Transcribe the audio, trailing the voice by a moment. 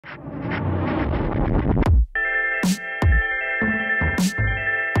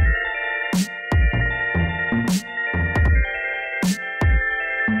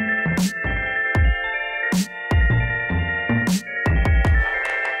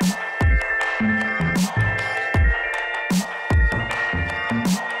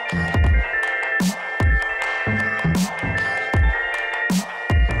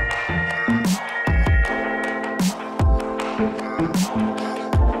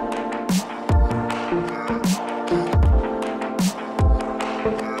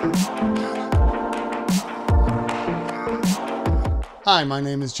Hi, my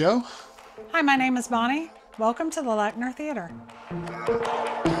name is Joe. Hi, my name is Bonnie. Welcome to the Lackner Theater.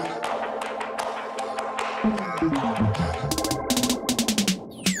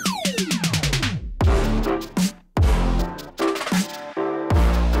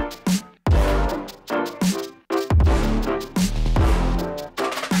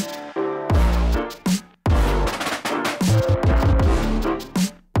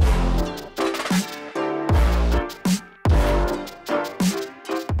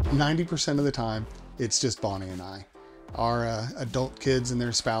 %90 of the time, it's just Bonnie and I. Our adult kids and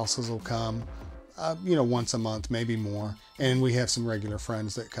their spouses will come, once a month, maybe more. And we have some regular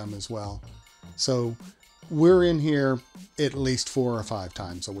friends that come as well. So we're in here at least 4 or 5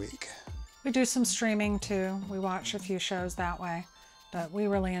 times a week. We do some streaming too. We watch a few shows that way, but we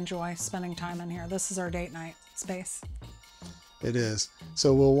really enjoy spending time in here. This is our date night space. It is.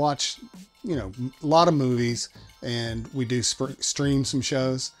 So we'll watch, a lot of movies, and we do stream some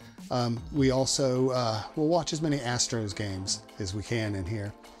shows. We also will watch as many Astros games as we can in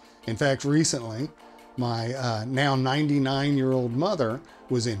here. In fact, recently, my now 99-year-old mother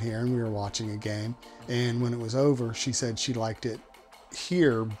was in here and we were watching a game. And when it was over, she said she liked it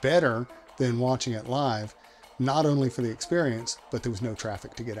here better than watching it live, not only for the experience, but there was no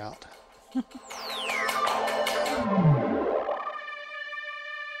traffic to get out.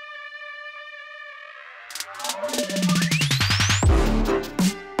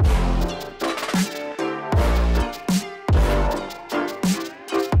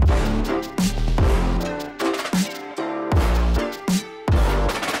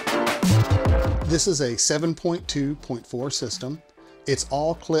 This is a 7.2.4 system. It's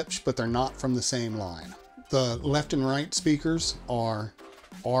all Klipsch, but they're not from the same line. The left and right speakers are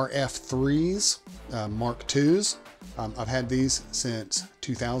RF3s, Mark IIs. I've had these since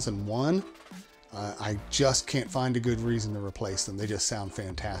 2001. I just can't find a good reason to replace them. They just sound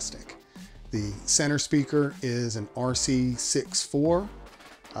fantastic. The center speaker is an RC64,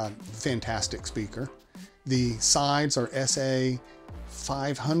 fantastic speaker. The sides are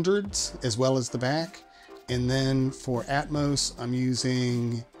SA500s as well as the back. And then for Atmos, I'm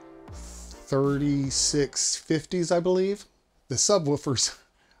using 3650s, I believe. The subwoofers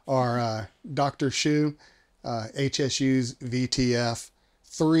are Dr. Shu HSU's VTF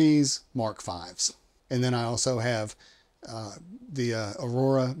 3s Mark 5s. And then I also have the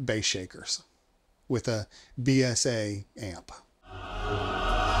Aurora bass shakers with a BSA amp.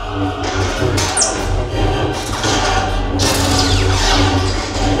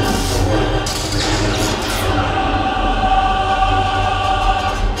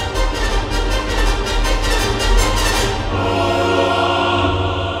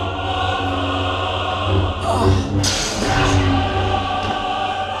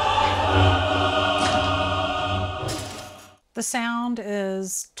 The sound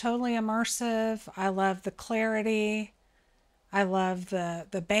is totally immersive. I love the clarity. I love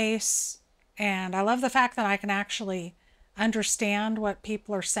the bass. And I love the fact that I can actually understand what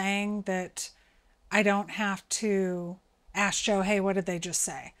people are saying, that I don't have to ask Joe, hey, what did they just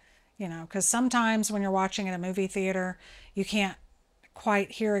say? Because sometimes when you're watching in a movie theater, you can't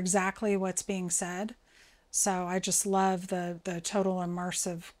quite hear exactly what's being said. So I just love the total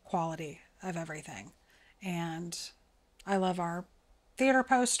immersive quality of everything. And I love our theater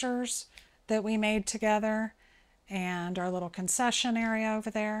posters that we made together and our little concession area over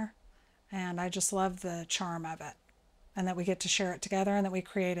there. And I just love the charm of it, and that we get to share it together and that we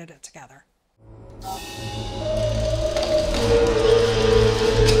created it together.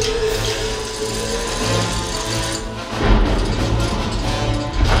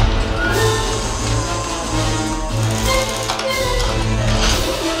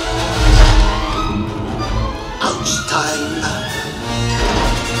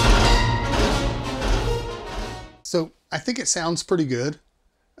 So I think it sounds pretty good,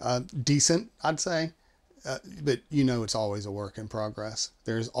 decent, I'd say, but it's always a work in progress.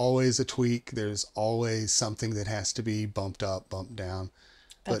 There's always a tweak. There's always something that has to be bumped up, bumped down.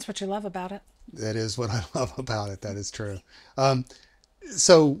 That's what you love about it. That is what I love about it. That is true.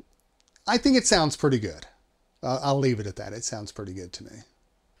 So I think it sounds pretty good. I'll leave it at that. It sounds pretty good to me.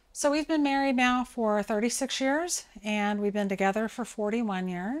 So we've been married now for 36 years, and we've been together for 41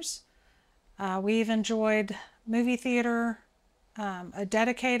 years. We've enjoyed movie theater, a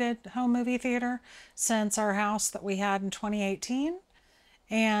dedicated home movie theater, since our house that we had in 2018.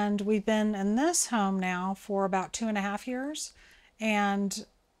 And we've been in this home now for about 2.5 years. And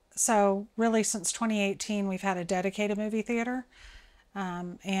so really since 2018, we've had a dedicated movie theater.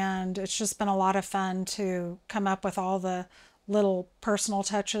 And it's just been a lot of fun to come up with all the little personal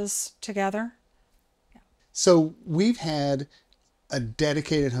touches together. So we've had a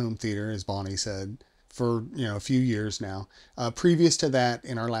dedicated home theater, as Bonnie said, for, you know, a few years now. Previous to that,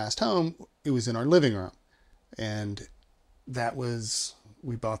 in our last home, it was in our living room. And that was,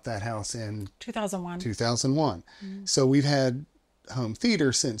 we bought that house in 2001. 2001. So we've had home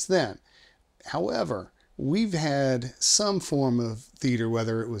theater since then. However, we've had some form of theater,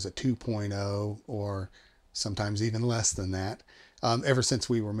 whether it was a 2.0 or sometimes even less than that, ever since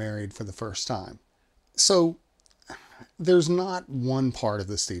we were married for the first time. So there's not one part of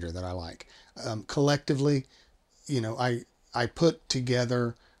this theater that I like. Collectively, you know, I put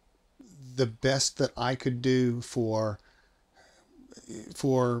together the best that I could do for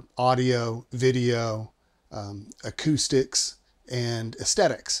audio, video, acoustics, and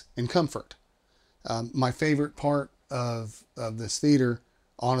aesthetics and comfort. My favorite part of this theater,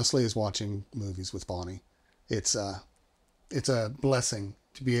 honestly, is watching movies with Bonnie. It's a blessing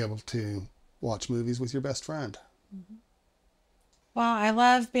to be able to watch movies with your best friend. Well, I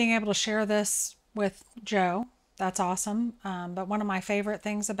love being able to share this with Joe. That's awesome. But one of my favorite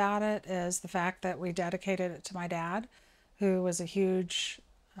things about it is the fact that we dedicated it to my dad, who was a huge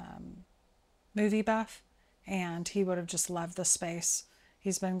movie buff, and he would have just loved the space.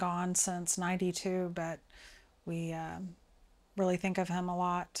 He's been gone since '92, but we really think of him a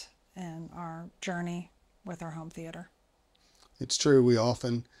lot in our journey with our home theater. It's true. We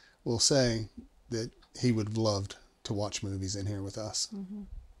often will say that he would have loved to watch movies in here with us.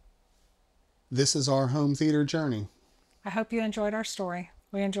 This is our home theater journey. I hope you enjoyed our story.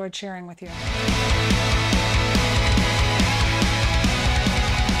 We enjoyed sharing with you.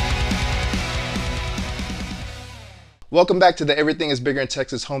 Welcome back to the Everything is Bigger in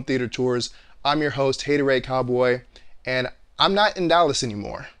Texas Home Theater Tours. I'm your host, Haterade Cowboy, and I'm not in Dallas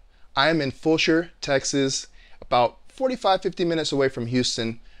anymore. I am in Fulsher, Texas, about 45-50 minutes away from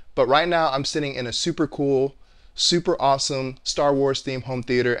Houston, but right now I'm sitting in a super cool, super awesome Star Wars themed home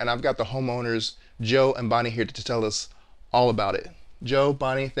theater, and I've got the homeowners, Joe and Bonnie, here to tell us all about it. Joe,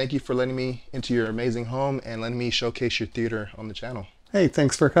 Bonnie, thank you for letting me into your amazing home and letting me showcase your theater on the channel. Hey,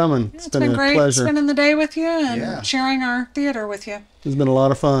 thanks for coming. Yeah, it's been great pleasure. spending the day with you and sharing our theater with you. It's been a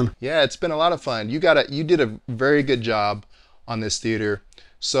lot of fun. Yeah, it's been a lot of fun. You did a very good job on this theater.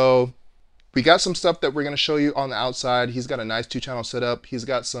 So we got some stuff that we're going to show you on the outside. He's got a nice 2-channel setup. He's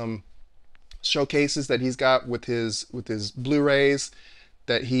got some showcases that he's got with his Blu-rays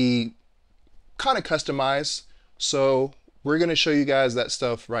that he kind of customized. So we're going to show you guys that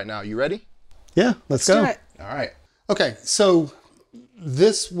stuff right now. You ready? Yeah, let's go. Do it. All right. Okay, so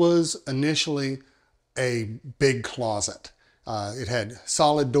this was initially a big closet. It had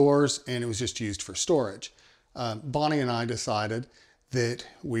solid doors and it was just used for storage. Bonnie and I decided that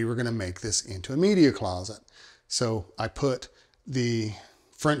we were going to make this into a media closet. So I put the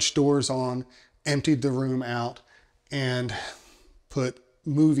French doors on, emptied the room out, and put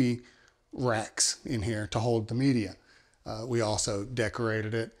movie racks in here to hold the media. We also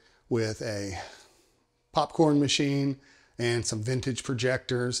decorated it with a popcorn machine and some vintage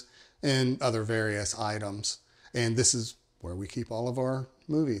projectors and other various items. And this is where we keep all of our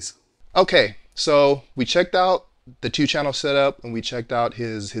movies. Okay, so we checked out the 2-channel setup and we checked out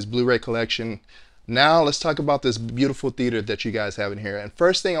his Blu-ray collection. Now let's talk about this beautiful theater that you guys have in here. And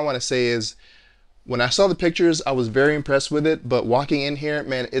first thing I want to say is, when I saw the pictures, I was very impressed with it, but walking in here,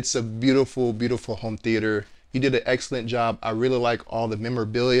 man, it's a beautiful, beautiful home theater. You did an excellent job. I really like all the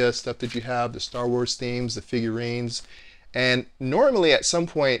memorabilia stuff that you have, the Star Wars themes, the figurines. And normally at some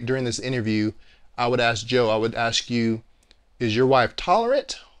point during this interview, I would ask Joe, I would ask you, is your wife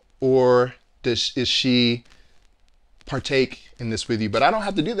tolerant or is she partake in this with you? But I don't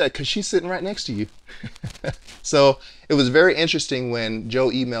have to do that because she's sitting right next to you. So it was very interesting when Joe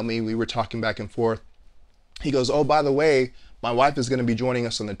emailed me, we were talking back and forth. He goes, oh, by the way, my wife is going to be joining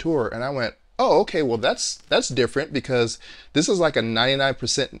us on the tour. And I went, oh, okay, well, that's different because this is like a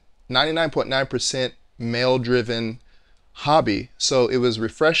 99.9% male-driven hobby. So it was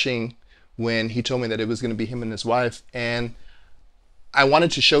refreshing when he told me that it was going to be him and his wife. And I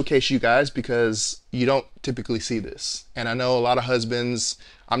wanted to showcase you guys because you don't typically see this. And I know a lot of husbands,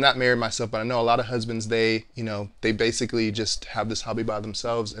 I'm not married myself, but I know a lot of husbands, they basically just have this hobby by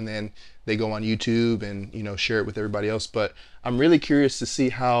themselves and then they go on YouTube and, share it with everybody else. But I'm really curious to see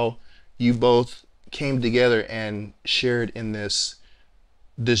how you both came together and shared in this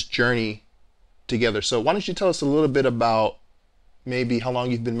journey together. So why don't you tell us a little bit about maybe how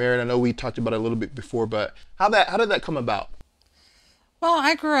long you've been married? I know we talked about it a little bit before, but how did that come about? Well,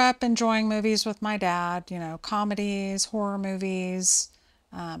 I grew up enjoying movies with my dad, comedies, horror movies,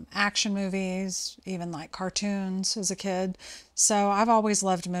 action movies, even like cartoons as a kid. So I've always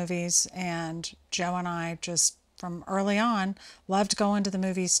loved movies, and Joe and I just from early on, loved going to the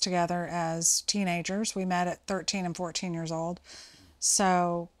movies together as teenagers. We met at 13 and 14 years old.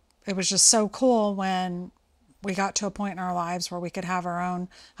 So it was just so cool when we got to a point in our lives where we could have our own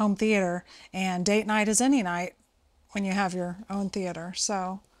home theater, and date night is any night when you have your own theater.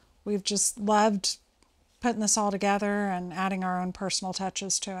 So we've just loved putting this all together and adding our own personal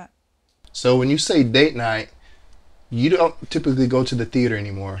touches to it. So when you say date night, you don't typically go to the theater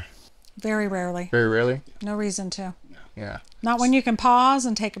anymore? Very rarely. Very rarely? No reason to. Yeah. Not when you can pause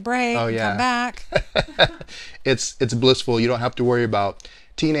and take a break and come back. It's blissful. You don't have to worry about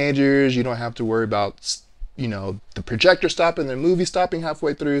teenagers. You don't have to worry about, you know, the projector stopping, the movie stopping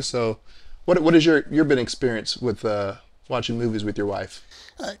halfway through. So what is your been experience with watching movies with your wife?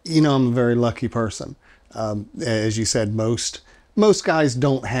 You know, I'm a very lucky person. As you said, most guys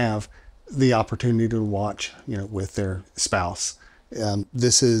don't have the opportunity to watch, you know, with their spouse.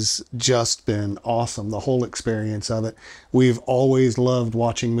 This has just been awesome, the whole experience of it. We've always loved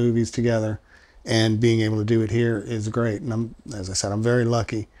watching movies together, and being able to do it here is great. And as I said, I'm very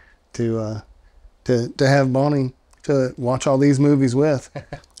lucky to have Bonnie to watch all these movies with.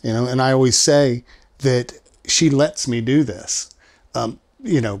 You know, and I always say that she lets me do this.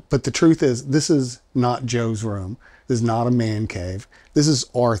 You know, but the truth is, this is not Joe's room. This is not a man cave. This is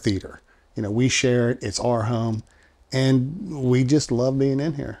our theater. You know, we share it. It's our home. And we just love being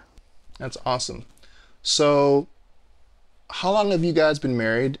in here. That's awesome. So how long have you guys been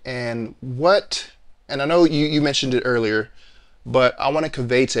married, and I know you mentioned it earlier, but I want to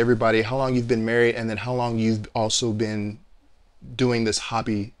convey to everybody how long you've been married, and then how long you've also been doing this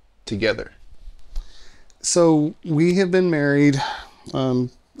hobby together. So we have been married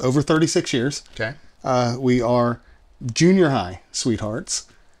over 36 years. Okay. We are junior high sweethearts.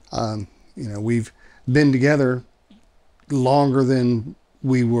 You know, we've been together longer than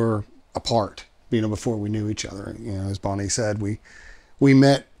we were apart, you know, before we knew each other. You know, as Bonnie said, we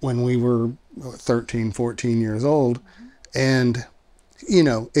met when we were 13, 14 years old. And, you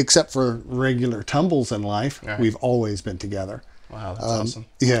know, except for regular tumbles in life, right, we've always been together. Wow, that's awesome.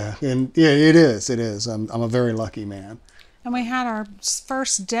 Yeah, and yeah, it is. I'm a very lucky man. And we had our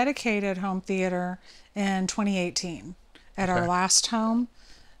first dedicated home theater in 2018 at our last home.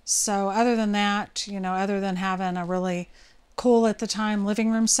 So other than that, you know, other than having a really cool at the time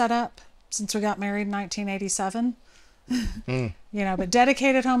living room set up, since we got married in 1987, you know, but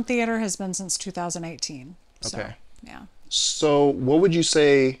dedicated home theater has been since 2018. So, okay. Yeah. So what would you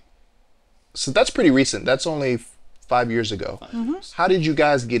say, so that's pretty recent. That's only 5 years ago. Mm-hmm. How did you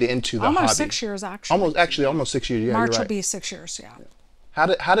guys get into the hobby? Almost 6 years, actually. Almost 6 years. Yeah, March you're right. will be 6 years. Yeah. How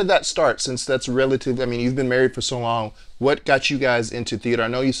did that start? Since that's relative, I mean, you've been married for so long. What got you guys into theater? I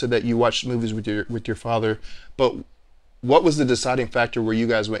know you said that you watched movies with your father, but what was the deciding factor where you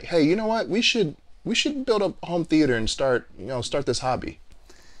guys went, hey, you know what, we should build a home theater and start this hobby?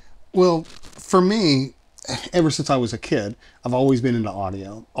 Well, for me, ever since I was a kid, I've always been into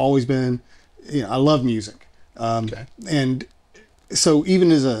audio. Always been, you know, I love music. Okay. And so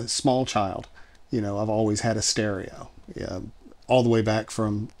even as a small child, you know, I've always had a stereo. All the way back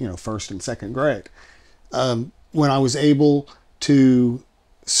from, you know, first and second grade. When I was able to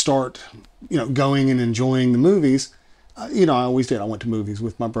start, you know, going and enjoying the movies, you know, I always did. I went to movies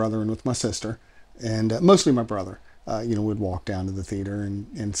with my brother and with my sister, and mostly my brother. You know, would walk down to the theater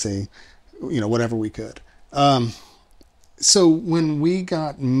and see, you know, whatever we could. So when we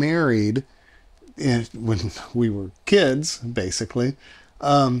got married, when we were kids, basically,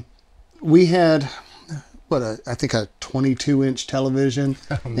 we had I think a 22-inch television,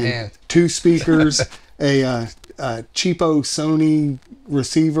 and 2 speakers, a cheapo Sony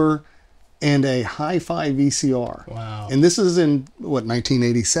receiver, and a hi-fi VCR. Wow! And this is in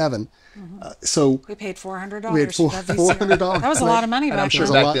 1987. So we paid $400. We had $400. That was a lot of money back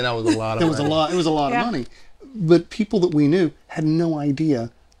then. Back then, that was a lot of money. It was a lot of money. But people that we knew had no idea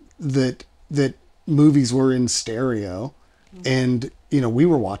that movies were in stereo, and you know, we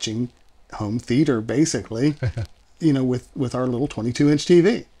were watching home theater basically, you know, with our little 22-inch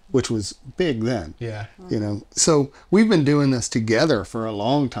TV, which was big then. Yeah. You know, so we've been doing this together for a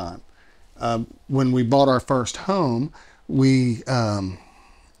long time. When we bought our first home, I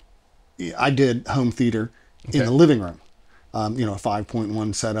did home theater in the living room. You know, a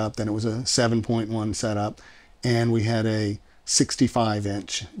 5.1 setup, then it was a 7.1 setup, and we had a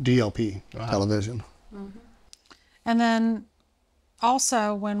 65-inch DLP television. Mm-hmm. And then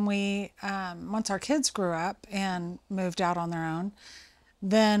also, when we, once our kids grew up and moved out on their own,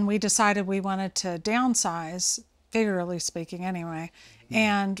 then we decided we wanted to downsize, figuratively speaking anyway. Mm-hmm.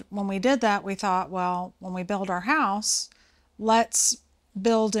 And when we did that, we thought, well, when we build our house, let's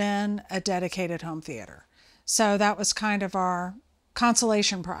build in a dedicated home theater. So that was kind of our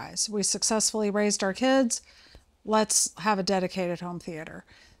consolation prize. We successfully raised our kids. Let's have a dedicated home theater.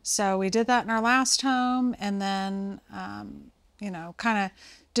 So we did that in our last home, and then, you know, kind of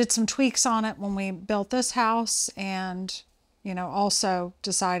did some tweaks on it when we built this house, and, you know, also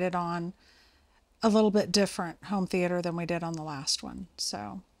decided on a little bit different home theater than we did on the last one.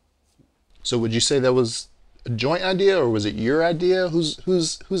 So would you say that was a joint idea, or was it your idea?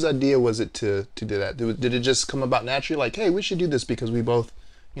 Whose idea was it to do that? Did it just come about naturally, like, hey, we should do this because we both,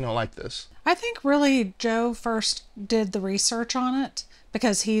 you know, like this? I think really Joe first did the research on it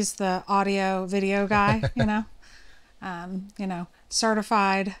because he's the audio video guy, you know,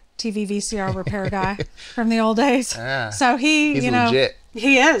 certified TV VCR repair guy from the old days. So he's, you know, legit.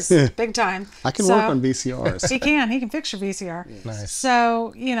 He is big time. I can work on VCRs. He can fix your VCR. Nice.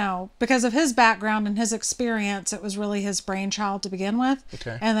 So, you know, because of his background and his experience, it was really his brainchild to begin with.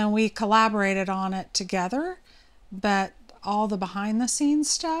 Okay. And then we collaborated on it together, but all the behind the scenes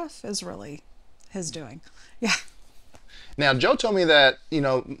stuff is really his doing. Yeah. Now, Joe told me that, you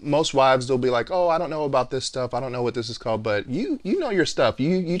know, most wives, they'll be like, oh, I don't know about this stuff. I don't know what this is called. But you know your stuff.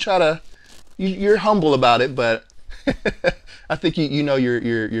 You try to, you're humble about it, but I think you know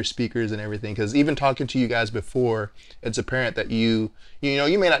your speakers and everything. Because even talking to you guys before, it's apparent that you know,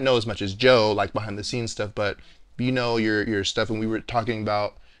 you may not know as much as Joe, like behind the scenes stuff, but you know your stuff. And we were talking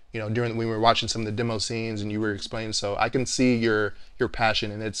about, you know, when we were watching some of the demo scenes and you were explaining, so I can see your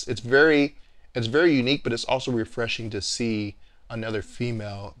passion, and it's very unique, but it's also refreshing to see another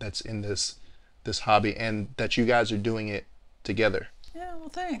female that's in this hobby, and that you guys are doing it together. Yeah, well,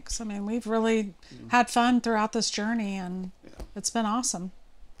 thanks. I mean, we've really had fun throughout this journey, and it's been awesome.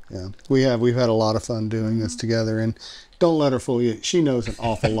 Yeah, we've had a lot of fun doing this together, and don't let her fool you. She knows an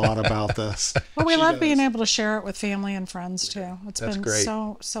awful lot about this. Well, we love being able to share it with family and friends too. That's been great.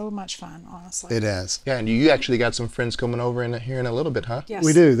 so much fun, honestly. It has. Yeah, and you actually got some friends coming over here in a little bit, huh? Yes.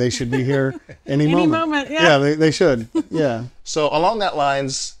 We do. They should be here any moment. Any moment, yeah. Yeah, they should. Yeah. So along that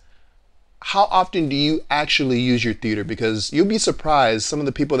lines, how often do you actually use your theater? Because you'll be surprised, some of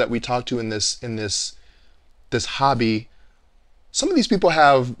the people that we talk to in this hobby, some of these people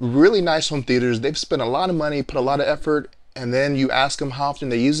have really nice home theaters. They've spent a lot of money, put a lot of effort, and then you ask them how often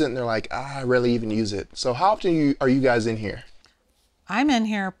they use it, and they're like, I rarely even use it. So how often are you guys in here? I'm in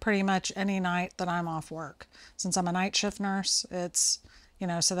here pretty much any night that I'm off work. Since I'm a night shift nurse, it's, you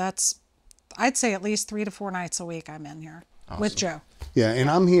know, so that's, I'd say at least 3 to 4 nights a week I'm in here. Awesome. With Joe. Yeah, and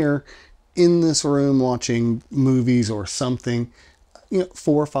I'm here in this room watching movies or something, you know,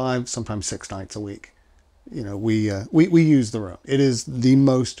 4 or 5, sometimes 6 nights a week. You know, we use the room. It is the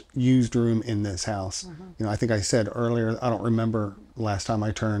most used room in this house. Mm-hmm. You know, I think I said earlier, I don't remember last time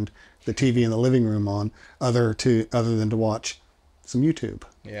I turned the TV in the living room on other than to watch some YouTube.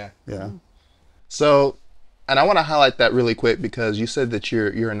 Yeah. Yeah. Mm-hmm. So, and I want to highlight that really quick because you said that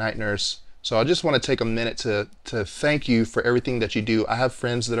you're a night nurse. So I just want to take a minute to thank you for everything that you do. I have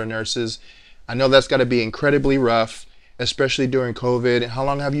friends that are nurses. I know that's got to be incredibly rough, especially during COVID. How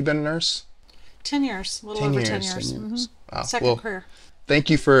long have you been a nurse? 10 years, a little over 10 years. Mm-hmm. Wow. Second career.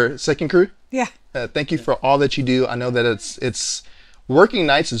 Thank you for second career. Yeah. Thank you for all that you do. I know that it's working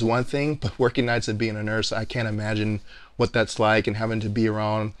nights is one thing, but working nights and being a nurse, I can't imagine what that's like, and having to be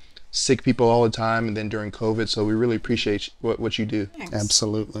around sick people all the time, and then during COVID. So we really appreciate what you do. Thanks.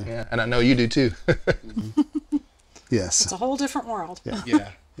 Absolutely. Yeah, and I know you do too. Mm-hmm. Yes. It's a whole different world. Yeah.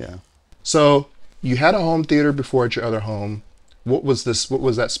 Yeah. Yeah. So you had a home theater before at your other home. What was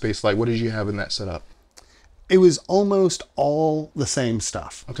that space like? What did you have in that setup? It was almost all the same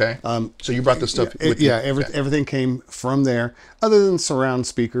stuff. Okay. So you brought this stuff with you? Yeah, everything came from there. Other than surround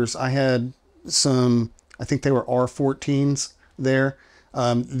speakers, I had some, I think they were R14s there.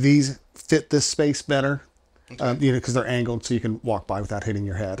 These fit this space better, okay. You know, because they're angled so you can walk by without hitting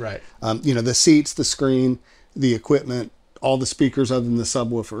your head. Right. You know, the seats, the screen, the equipment, all the speakers other than the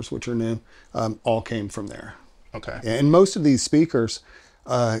subwoofers, which are new, all came from there. Okay. And most of these speakers,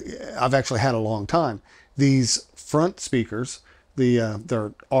 I've actually had a long time. These front speakers, they're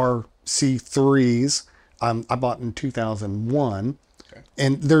RC3s. I bought in 2001, okay.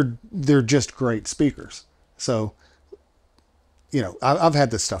 And they're just great speakers. So, you know, I've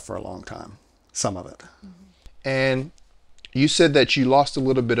had this stuff for a long time, some of it. And you said that you lost a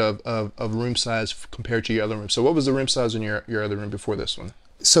little bit of room size compared to your other room. So what was the room size in your other room before this one?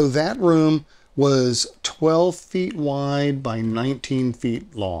 So that room was 12 feet wide by 19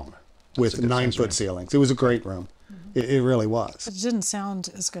 feet long with 9-foot ceilings. It was a great room. Mm-hmm. It really was. It didn't sound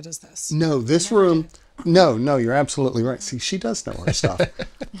as good as this. No, this room, no, you're absolutely right. See, she does know her stuff.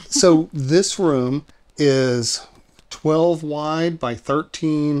 So this room is 12 wide by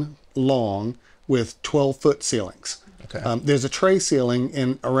 13 long with 12-foot ceilings. Okay. There's a tray ceiling,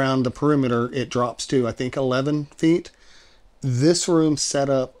 and around the perimeter, it drops to, I think, 11 feet. This room set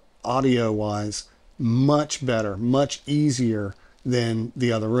up audio-wise much better, much easier than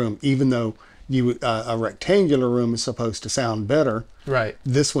the other room. Even though a rectangular room is supposed to sound better, right?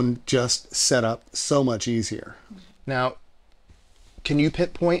 This one just set up so much easier. Now, can you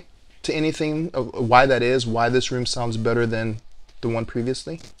pinpoint to anything of why that is? Why this room sounds better than the one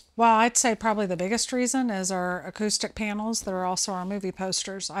previously? Well, I'd say probably the biggest reason is our acoustic panels that are also our movie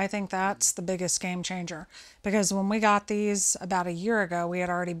posters. I think that's the biggest game changer, because when we got these about a year ago, we had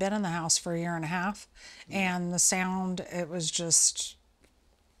already been in the house for a year and a half, and the sound, it was just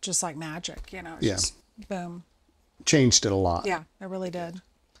like magic, you know, just boom. Changed it a lot. Yeah, it really did.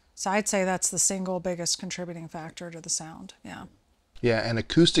 So I'd say that's the single biggest contributing factor to the sound. Yeah. Yeah, an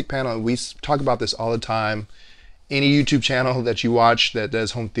acoustic panel, we talk about this all the time. Any YouTube channel that you watch that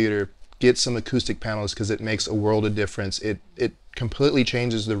does home theater, get some acoustic panels because it makes a world of difference. It completely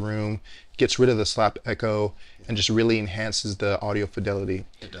changes the room, gets rid of the slap echo, and just really enhances the audio fidelity.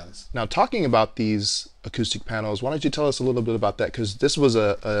 It does. Now, talking about these acoustic panels, why don't you tell us a little bit about that? Because this was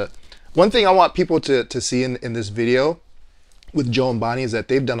one thing I want people to see in this video with Joe and Bonnie is that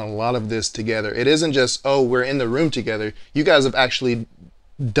they've done a lot of this together. It isn't just, oh, we're in the room together. You guys have actually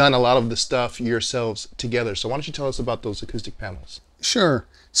done a lot of the stuff yourselves together. So why don't you tell us about those acoustic panels? Sure.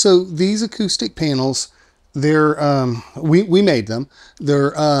 So these acoustic panels, they're we made them.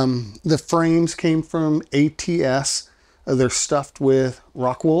 They're the frames came from ATS. They're stuffed with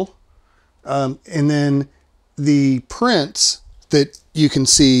rock wool, and then the prints that you can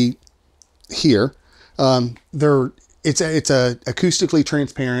see here, it's a acoustically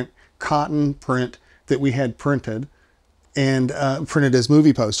transparent cotton print that we had printed and printed as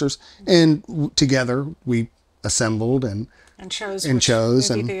movie posters, and together we assembled and chose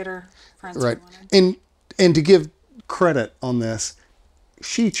movie theater friends right. we wanted. And to give credit on this,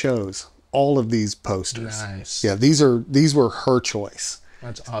 she chose all of these posters. Nice. Yeah, these were her choice.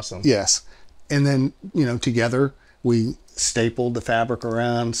 That's awesome. Yes. And then, you know, together we stapled the fabric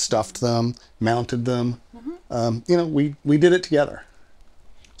around, stuffed them, mounted them. You know, we did it together.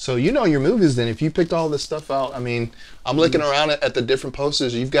 So you know your movies then. If you picked all this stuff out, I mean, I'm looking around at the different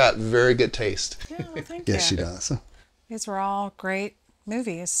posters. You've got very good taste. Yeah, well, thank you. Yes, she does. These were all great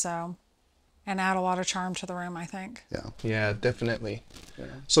movies, so, and add a lot of charm to the room, I think. Yeah. Yeah, definitely. Yeah.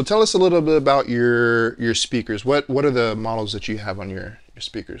 So tell us a little bit about your speakers. What are the models that you have on your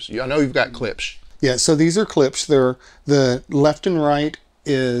speakers? I know you've got Klipsch. Yeah, so these are Klipsch. They're the left and right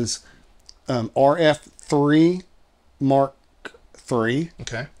is RF3 Mark III.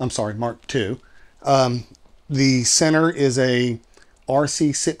 Okay. I'm sorry, Mark II. The center is a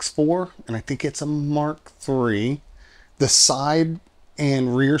RC64, and I think it's a Mark III. The side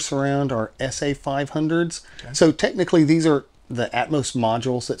and rear surround are SA500s. Okay. So technically these are the Atmos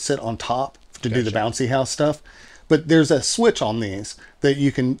modules that sit on top to do the bouncy house stuff. But there's a switch on these that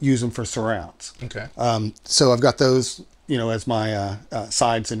you can use them for surrounds. Okay. So I've got those, you know, as my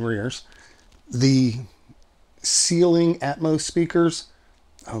sides and rears. The ceiling Atmos speakers,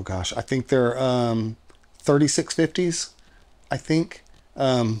 oh gosh, I think they're 3650s, I think.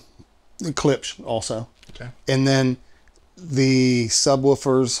 Klipsch also. Okay. And then the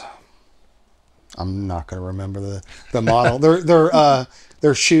subwoofers, I'm not going to remember the model. they're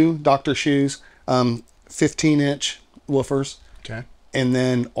Dr. Shoes, 15-inch woofers. Okay. And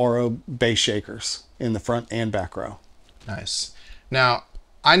then Oro bass shakers in the front and back row. Nice. Now,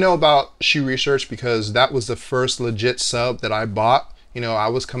 I know about Shoe Research because that was the first legit sub that I bought. You know, I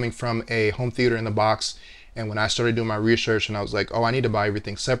was coming from a home theater in the box, and when I started doing my research and I was like, oh, I need to buy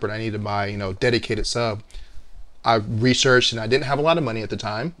everything separate. I need to buy, you know, dedicated sub. I researched, and I didn't have a lot of money at the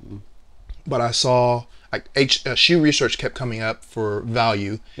time, but I saw like Shoe Research kept coming up for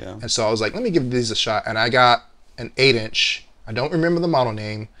value. Yeah. And so I was like, let me give these a shot. And I got an 8-inch. I don't remember the model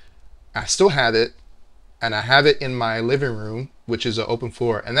name. I still have it, and I have it in my living room, which is an open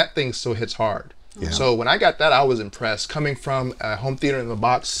floor, and that thing still hits hard. Yeah. So when I got that, I was impressed. Coming from a home theater in the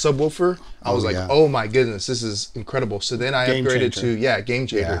box subwoofer, I was like, oh my goodness, this is incredible. So then I upgraded to, game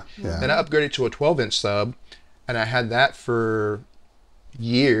changer. Yeah. Then I upgraded to a 12-inch sub, and I had that for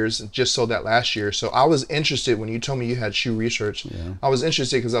years, just sold that last year. So I was interested when you told me you had Shoe Research. Yeah. I was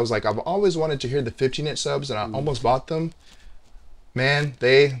interested because I was like, I've always wanted to hear the 15-inch subs, and I almost bought them. Man,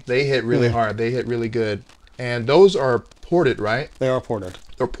 they hit really hard. They hit really good. And those are ported, right? They are ported.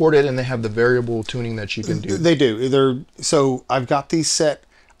 They're ported, and they have the variable tuning that you can do. They do. So I've got these set.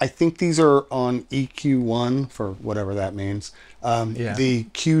 I think these are on EQ1 for whatever that means. The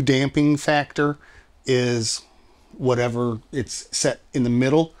Q damping factor is whatever it's set in the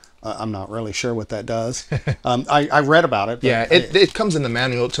middle I'm not really sure what that does. I read about it. But Yeah, it comes in the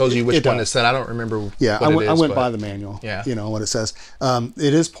manual. It tells you which one does. is set. I don't remember. Yeah, what I went by the manual. Yeah. You know what it says.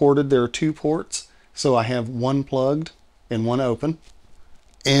 It is ported. There are 2 ports, so I have one plugged and one open,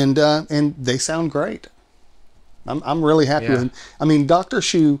 and they sound great. I'm really happy with them. I mean, Dr.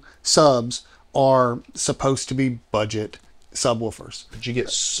 Shoe subs are supposed to be budget subwoofers. But you get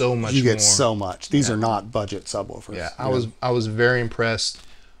so much. You get more. so much. These are not budget subwoofers. Yeah, I was very impressed,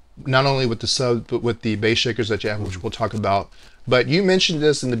 not only with the sub, but with the bass shakers that you have, which we'll talk about. But you mentioned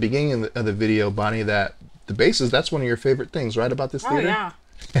this in the beginning of the video, Bonnie, that the basses, that's one of your favorite things, right, about this theater? Oh, yeah.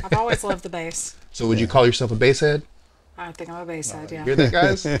 I've always loved the bass. So would you call yourself a bass head? I think I'm a bass head, yeah. Hear that,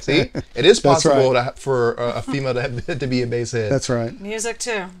 guys? See? It is That's possible right. for a female to be a bass head. That's right. Music,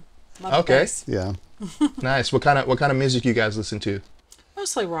 too. Love Okay. bass. Yeah. Nice. What kind of music you guys listen to?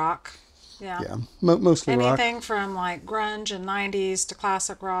 Mostly rock. Yeah. Yeah. Mostly rock. Anything from like grunge and 90s to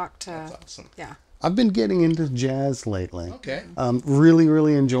classic rock to, That's awesome. yeah. I've been getting into jazz lately. Okay. Really,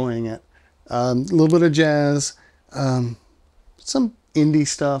 really enjoying it. A little bit of jazz, some indie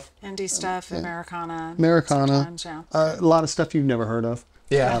stuff, Indie stuff, Americana. Americana, Sometimes, yeah. a lot of stuff you've never heard of.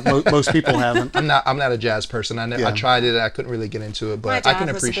 Yeah. Most people haven't. I'm not a jazz person. I Yeah. tried it. I couldn't really get into it, My but dad I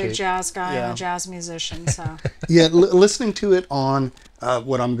can was a big appreciate. jazz guy and Yeah. a jazz musician, so. Yeah, listening to it on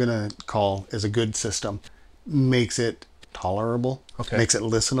what I'm gonna call is a good system makes it tolerable. Okay. Makes it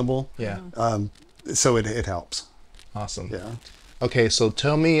listenable. Yeah. So it helps. Awesome. Yeah. Okay, so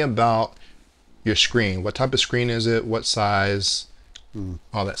tell me about your screen. What type of screen is it? What size?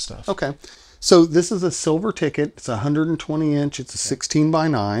 All that stuff. Okay. So this is a silver ticket. It's 120 inch. It's a 16 by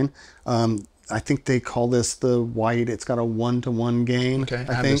 9. I think they call this the white. It's got a 1-to-1 gain. Okay.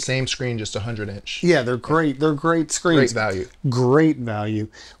 I have think. the same screen, just 100 inch. Yeah, they're great. They're great screens. Great value. Great value.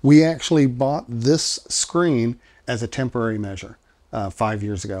 We actually bought this screen as a temporary measure 5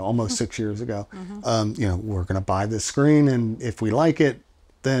 years ago, almost 6 years ago. You know, we're going to buy this screen, and if we like it,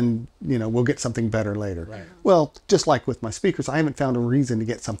 then, you know, we'll get something better later. Right. Well, just like with my speakers, I haven't found a reason to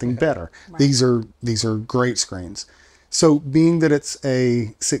get something better. Right. These are great screens. So being that it's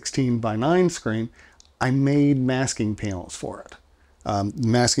a 16 by 9 screen, I made masking panels for it.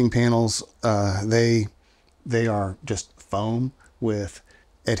 Masking panels, they are just foam with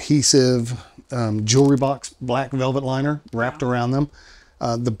adhesive jewelry box black velvet liner wrapped around them.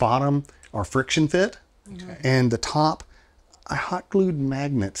 The bottom are friction fit, and the top, I hot glued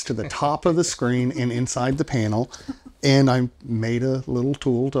magnets to the top of the screen and inside the panel, and I made a little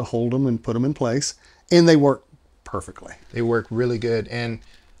tool to hold them and put them in place, and they work perfectly. They work really good, and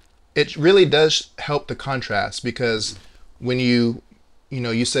it really does help the contrast, because when you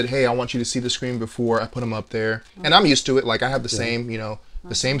said, hey, I want you to see the screen before I put them up there, and I'm used to it. Like I have the same,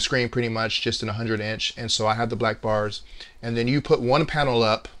 the same screen pretty much, just in 100 inch, and so I have the black bars, and then you put one panel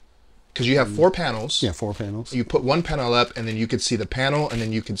up, because you have 4 panels. Yeah, 4 panels. You put one panel up, and then you could see the panel, and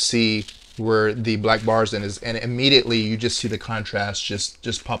then you could see where the black bars then is, and immediately you just see the contrast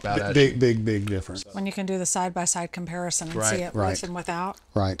just pop out at you. Big difference. When you can do the side-by-side comparison and see it Right. with and without.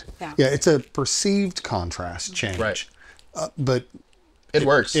 Right. Yeah. Yeah, it's a perceived contrast change. Right. But It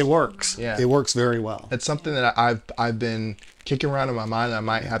works. it works. Yeah. It works very well. It's something that I've been kicking around in my mind that I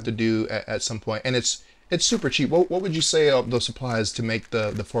might have to do at some point, and it's super cheap. What would you say those supplies to make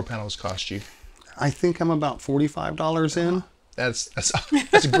the 4 panels cost you? I think I'm about $45 in. That's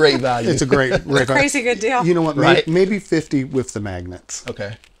a great value. It's a great Crazy good deal. You know what? Right. Maybe 50 with the magnets.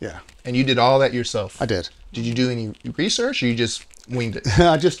 Okay. Yeah, And you did all that yourself? I did. Did you do any research, or you just winged it?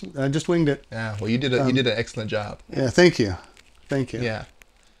 I just winged it. Yeah. Well, you did an excellent job. Yeah, thank you. Thank you. Yeah.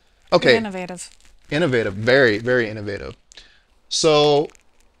 Very Okay. innovative. Innovative. Very, very innovative. So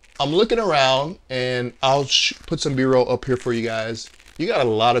I'm looking around, and I'll put some B-roll up here for you guys. You got a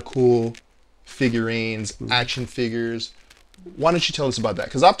lot of cool figurines, action figures. Why don't you tell us about that?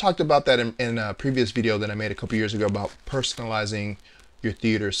 Because I've talked about that in a previous video that I made a couple years ago about personalizing your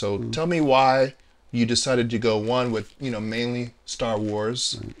theater. So tell me why you decided to go one with, mainly Star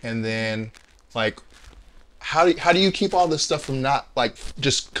Wars, and then like how do you keep all this stuff from not like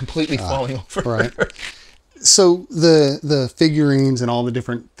just completely falling over? Right. So the figurines and all the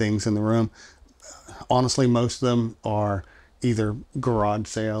different things in the room, honestly, most of them are either garage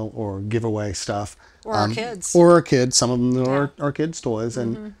sale or giveaway stuff. Or our kids. Or our kids. Some of them are our kids' toys.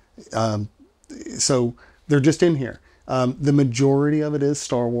 And so they're just in here. The majority of it is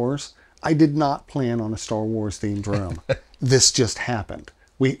Star Wars. I did not plan on a Star Wars themed room. This just happened.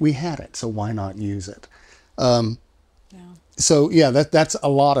 We had it, so why not use it? So yeah, that's a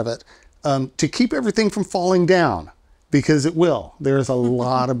lot of it. To keep everything from falling down, because it will. There's a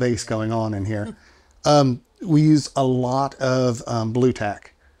lot of bass going on in here. We use a lot of blue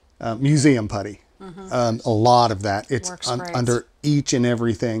tack. museum putty. A lot of that. It's Works great. under each and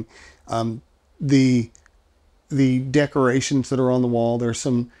everything. The decorations that are on the wall, there's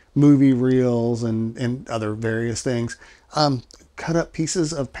some movie reels and other various things. Cut up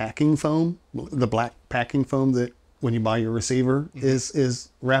pieces of packing foam, the black packing foam that when you buy your receiver is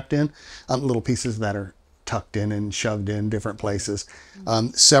wrapped in, little pieces that are tucked in and shoved in different places.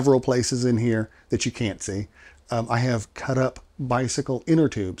 Several places in here that you can't see. I have cut up bicycle inner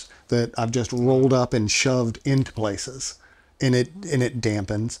tubes that I've just rolled up and shoved into places, and it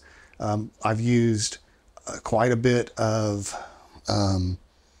dampens. I've used quite a bit of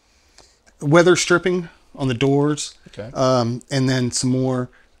weather stripping on the doors, and then some more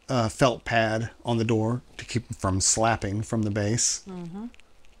felt pad on the door to keep them from slapping from the base.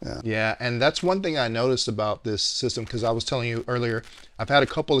 Yeah, and that's one thing I noticed about this system, because I was telling you earlier, I've had a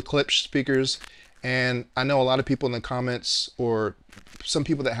couple of Klipsch speakers, and I know a lot of people in the comments, or some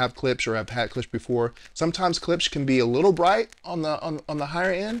people that have Klipsch or have had Klipsch before, sometimes Klipsch can be a little bright on the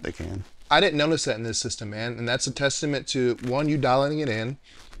higher end. They can. I didn't notice that in this system, man, and that's a testament to, one, you dialing it in,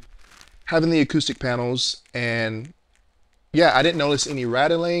 having the acoustic panels, and yeah, I didn't notice any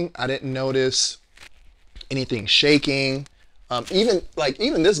rattling. I didn't notice anything shaking.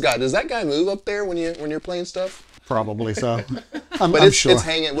 Even this guy, does that guy move up there when you're playing stuff? Probably so. But I'm it's sure. It's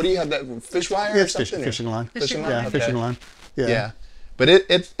hanging. What do you have, that fish wire or something? Fishing line. Fishing line. Yeah, Okay. fishing line. Yeah. But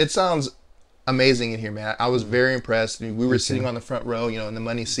it sounds amazing in here, man. I was very impressed. I mean, we were sitting on the front row, in the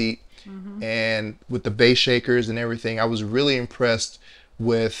money seat, and with the bass shakers and everything, I was really impressed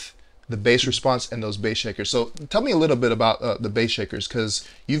with the bass response and those bass shakers. So tell me a little bit about the bass shakers, because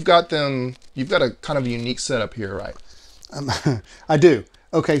you've got a kind of unique setup here, right? I do.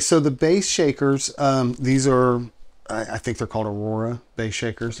 Okay, so the bass shakers, these are, I think they're called Aurora bass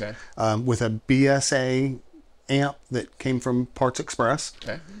shakers, with a BSA amp that came from Parts Express.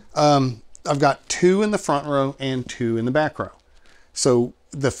 Okay. I've got 2 in the front row and 2 in the back row. So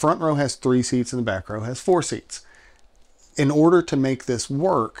the front row has 3 seats and the back row has 4 seats. In order to make this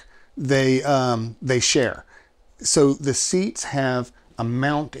work, they share. So the seats have a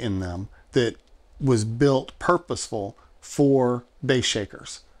mount in them that was built purposeful for bass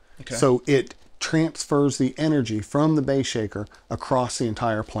shakers. Okay. So it transfers the energy from the bass shaker across the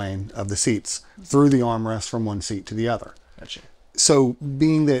entire plane of the seats through the armrest from one seat to the other. Gotcha. So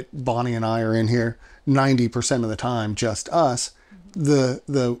being that Bonnie and I are in here 90% of the time, just us,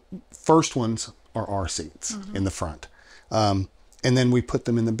 the first ones are our seats in the front. And then we put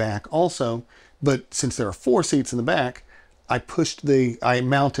them in the back also. But since there are 4 seats in the back, I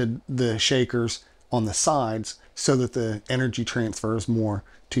mounted the shakers on the sides so that the energy transfers more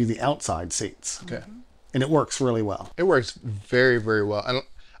to the outside seats. Okay. And it works really well. It works very, very well. And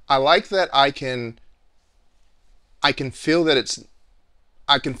I like that I can feel that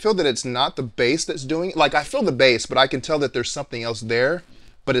it's not the bass that's doing it. Like, I feel the bass, but I can tell that there's something else there,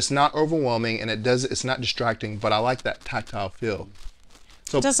 but it's not overwhelming, and it's not distracting, but I like that tactile feel.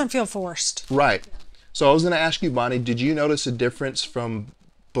 So It doesn't feel forced. Right. So I was going to ask you, Bonnie, did you notice a difference from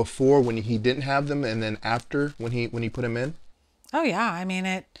before when he didn't have them and then after when he put them in? Oh yeah, I mean,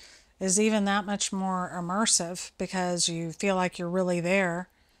 it is even that much more immersive because you feel like you're really there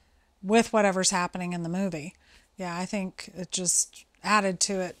with whatever's happening in the movie. Yeah, I think it just added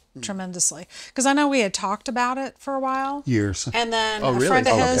to it tremendously. Because I know we had talked about it for a while. Years. And then Oh, a really? friend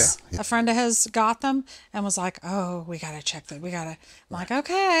of Oh, his, okay. a friend of his got them and was like, "Oh, we gotta check that. I'm like,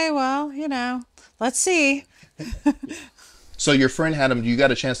 okay, well, let's see." So your friend had them. You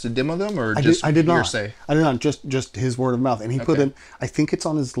got a chance to demo them, or just I did not. hearsay? I did not. Just his word of mouth, and he put it. I think it's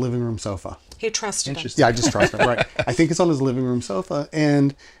on his living room sofa. He trusted him. Interesting. Yeah, I just trust him. Right. I think it's on his living room sofa,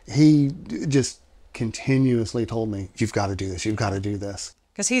 and he just continuously told me, "You've got to do this. You've got to do this."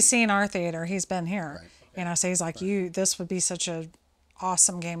 Because he's seen our theater. He's been here. So he's like, this would be such a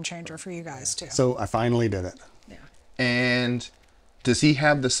awesome game changer for you guys too. So I finally did it. Yeah. And does he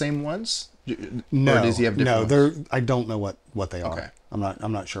have the same ones? No, Or does he have different no, ones? I don't know what they are. Okay.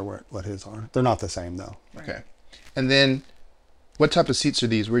 I'm not sure what his are. They're not the same though. Okay. And then, what type of seats are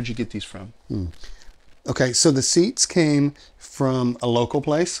these? Where'd you get these from? Okay, so the seats came from a local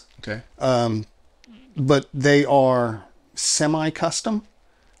place, Okay. but they are semi-custom,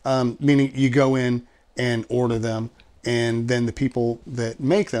 meaning you go in and order them, and then the people that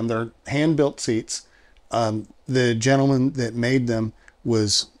make them, they're hand-built seats. The gentleman that made them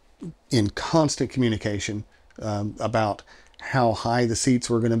was in constant communication about how high the seats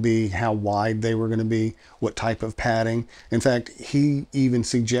were going to be, how wide they were going to be, what type of padding. In fact, he even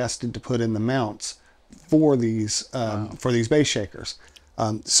suggested to put in the mounts for these bass shakers.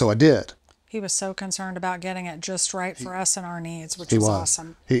 So I did. He was so concerned about getting it just right for us and our needs, which He was was.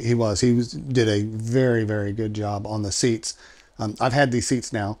 awesome. He was. Did a very, very good job on the seats. I've had these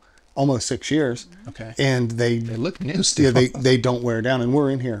seats now almost 6 years. Okay. And They look new still. yeah, they don't wear down, and we're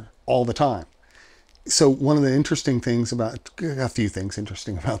in here all the time. So one of the interesting things a few things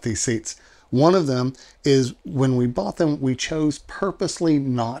interesting about these seats. One of them is when we bought them, we chose purposely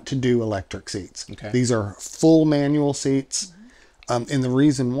not to do electric seats. Okay. These are full manual seats. And the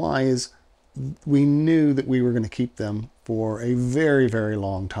reason why is we knew that we were going to keep them for a very, very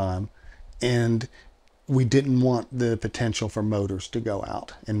long time. And we didn't want the potential for motors to go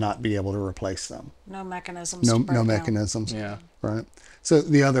out and not be able to replace them. No mechanisms. to break No down. mechanisms. Yeah. Right. So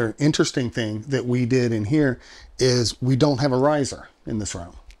the other interesting thing that we did in here is we don't have a riser in this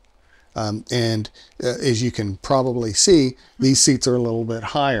room. As you can probably see, these seats are a little bit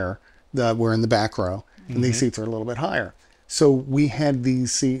higher. We're in the back row, and these seats are a little bit higher. So we had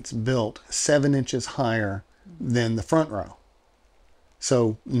these seats built 7 inches higher than the front row.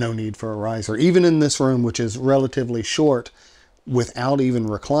 So no need for a riser. Even in this room, which is relatively short, without even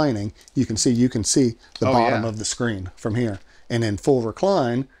reclining, you can see the bottom of the screen from here. And in full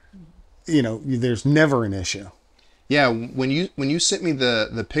recline, there's never an issue. Yeah, when you sent me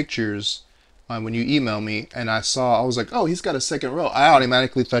the pictures, when you emailed me, and I was like, oh, he's got a second row. I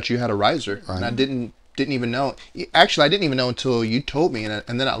automatically thought you had a riser, and I didn't even know. Actually, I didn't even know until you told me,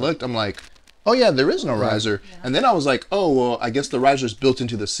 and then I looked. I'm like, oh yeah, there is no riser. Yeah. And then I was like, oh well, I guess the riser's built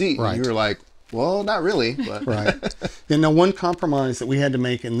into the seat. Right. And you were like, well, not really, but right. And now one compromise that we had to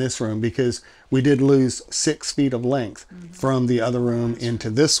make in this room, because we did lose 6 feet of length from the other room into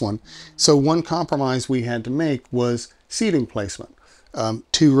this one. So one compromise we had to make was seating placement.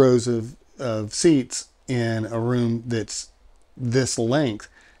 2 rows of seats in a room that's this length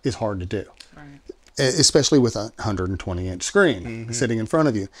is hard to do. Right. Especially with a 120-inch screen sitting in front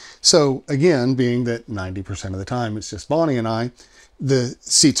of you. So again, being that 90% of the time it's just Bonnie and I, the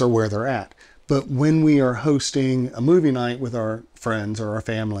seats are where they're at. But when we are hosting a movie night with our friends or our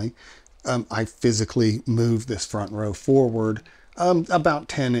family, I physically move this front row forward about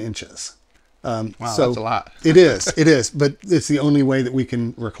 10 inches. Wow, so that's a lot. It is, but it's the only way that we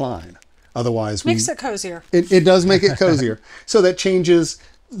can recline. Otherwise, makes it cozier. It does make it cozier. So that changes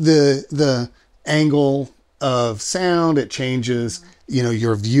the angle of sound. It changes,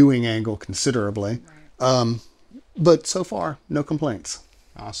 your viewing angle considerably. Right. But so far, no complaints.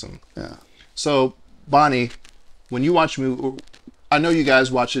 Awesome. Yeah. So, Bonnie, when you watch movie, I know you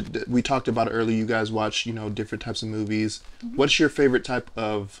guys watch it. We talked about it earlier. You guys watch, different types of movies. What's your favorite type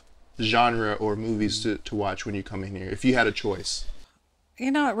of genre or movies to watch when you come in here, if you had a choice?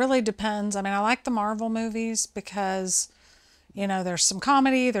 It really depends. I mean, I like the Marvel movies because, there's some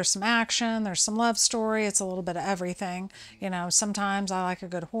comedy, there's some action, there's some love story. It's a little bit of everything. Sometimes I like a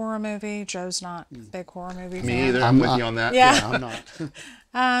good horror movie. Joe's not a big horror movie fan. Me either. I'm with you on that. Yeah, I'm not.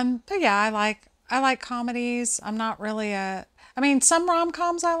 but yeah, I like comedies. I'm not really some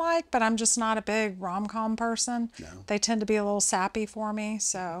rom-coms I like, but I'm just not a big rom-com person. No. They tend to be a little sappy for me.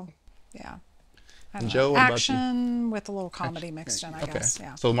 So, yeah. And Joe, what about you? Action with a little comedy mixed in, I guess.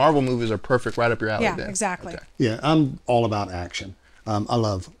 Yeah. So Marvel movies are perfect, right up your alley. Yeah, then. exactly. Okay. Yeah, I'm all about action. I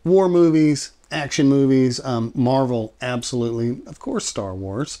love war movies, action movies. Marvel, absolutely. Of course, Star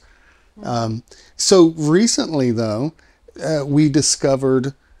Wars. So recently, though, we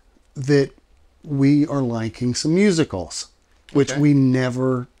discovered that we are liking some musicals, which we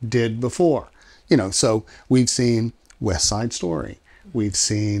never did before. So we've seen West Side Story. We've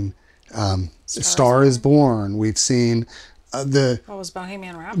seen Star is Born. We've seen what was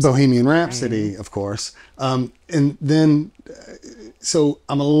Bohemian Rhapsody? Bohemian Rhapsody, of course. And then, so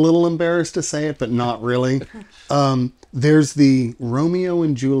I'm a little embarrassed to say it, but not really. There's the Romeo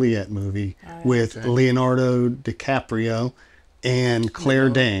and Juliet movie with Leonardo DiCaprio and Claire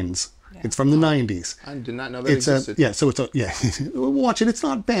Danes. Yeah. It's from the 90s. I did not know that existed. Watch it. It's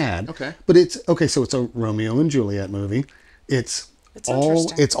not bad. Okay. But so it's a Romeo and Juliet movie. It's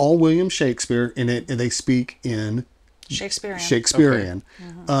all William Shakespeare in it, and they speak in Shakespearean.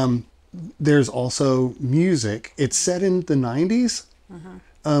 Okay. There's also music. It's set in the 90s.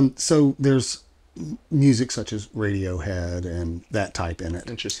 So there's music such as Radiohead and that type in it.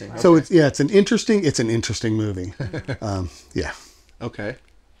 Interesting. So it's an interesting movie. Yeah. Okay.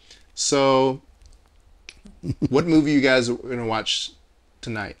 So what movie you guys are gonna watch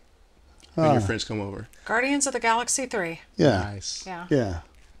tonight when your friends come over? Guardians of the Galaxy 3. Yeah. Nice. Yeah.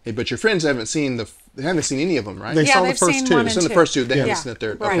 Hey, but your friends haven't seen any of them, right? They saw the first two. They've seen the first two. They haven't seen the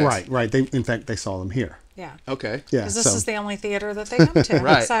third. Right. Right. In fact, they saw them here. Yeah. Okay. Yeah. Because this is the only theater that they come to.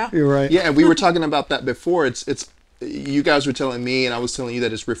 Right. So. You're right. Yeah, and we were talking about that before. It's you guys were telling me, and I was telling you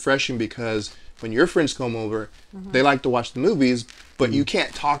that it's refreshing because when your friends come over, they like to watch the movies, but you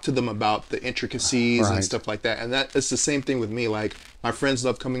can't talk to them about the intricacies and stuff like that. And it's the same thing with me. Like, my friends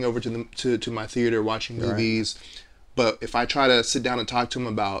love coming over to my theater, watching movies. But if I try to sit down and talk to them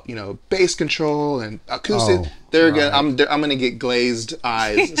about, you know, bass control and acoustic, I'm gonna get glazed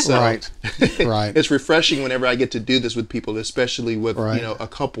eyes. So right. It's refreshing whenever I get to do this with people, especially with you know, a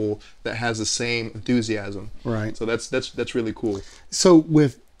couple that has the same enthusiasm. Right. So that's really cool. So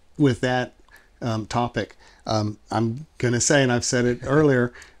with that topic, I'm gonna say, and I've said it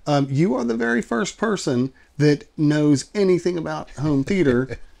earlier, you are the very first person that knows anything about home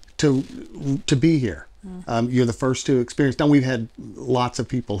theater to be here. You're the first to experience. Now, we've had lots of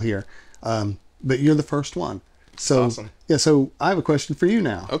people here, but you're the first one. So, awesome. Yeah. So I have a question for you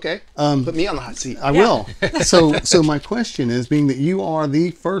now. Okay. Put me on the hot seat. I will. So my question is, being that you are the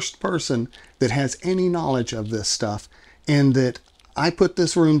first person that has any knowledge of this stuff, and that I put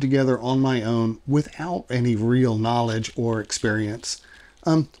this room together on my own without any real knowledge or experience,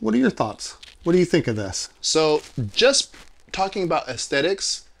 what are your thoughts? What do you think of this? So, just talking about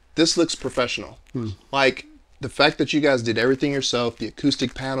aesthetics, this looks professional. Like, the fact that you guys did everything yourself, the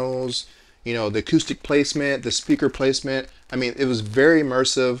acoustic panels, you know, the acoustic placement, the speaker placement. I mean, it was very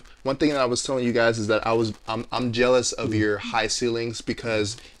immersive. One thing that I was telling you guys is that I'm jealous of your high ceilings,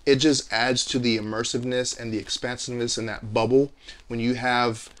 because it just adds to the immersiveness and the expansiveness in that bubble. When you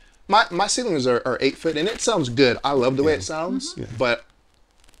have my ceilings are 8 foot, and it sounds good. I love the way it sounds, but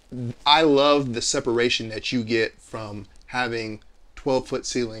I love the separation that you get from having 12-foot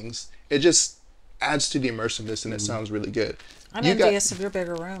ceilings. It just adds to the immersiveness, and it sounds really good. I'm envious of your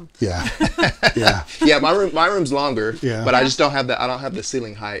bigger room. Yeah. Yeah. Yeah, my room's longer, but I just don't have I don't have the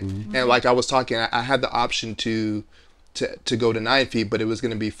ceiling height. And like I was talking, I had the option to go to 9 feet, but it was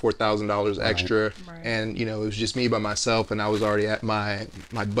going to be $4,000 extra. And you know, it was just me by myself, and I was already at my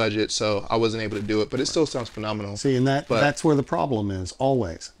budget, so I wasn't able to do it. But it still sounds phenomenal. See, and that's where the problem is.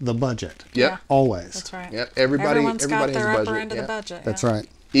 Always the budget. Yeah. Always. That's right. Yeah. Everyone's got has their a budget. upper end of the budget. That's right.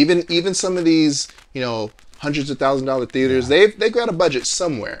 Even some of these, you know, hundreds of $1,000 theaters, they've got a budget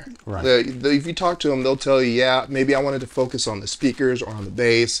somewhere. Right. If you talk to them, they'll tell you, yeah, maybe I wanted to focus on the speakers or on the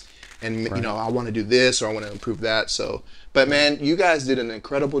bass, and you know, I want to do this or I want to improve that. So, but man, you guys did an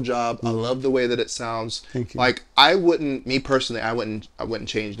incredible job. I love the way that it sounds. Thank you. Like, me personally, I wouldn't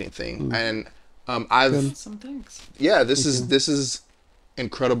change anything. And Some things. yeah, this is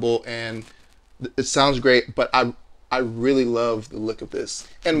incredible, and it sounds great. But I really love the look of this.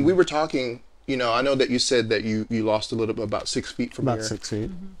 And we were talking, you know, I know that you said that you lost a little bit, about 6 feet from here. About 6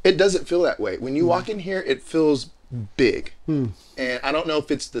 feet. It doesn't feel that way. When you walk in here, it feels big. And I don't know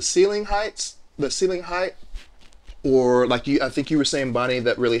if it's the ceiling height, or like I think you were saying, Bonnie,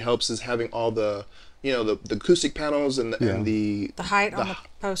 that really helps is having all the, you know, the acoustic panels and the height on the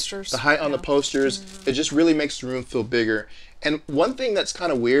posters. The height on the posters. It just really makes the room feel bigger. And one thing that's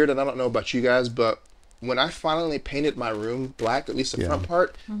kind of weird, and I don't know about you guys, but when I finally painted my room black, at least the front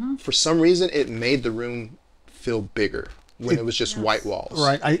part, for some reason it made the room feel bigger when it was just white walls.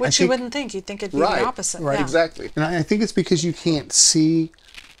 Right. Which you wouldn't think. You'd think it'd be the opposite. Right. Yeah. Exactly. And I think it's because you can't see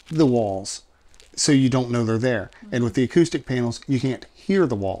the walls, so you don't know they're there. And with the acoustic panels, you can't hear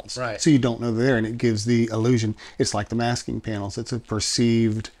the walls, so you don't know they're there, and it gives the illusion. It's like the masking panels. It's a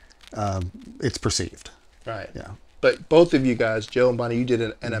perceived. It's perceived. Right. Yeah. But both of you guys, Joe and Bonnie, you did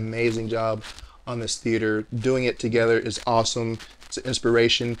an amazing job on this theater. Doing it together is awesome. It's an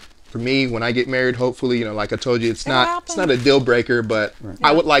inspiration for me when I get married. Hopefully, you know, like I told you, it's not a deal breaker, but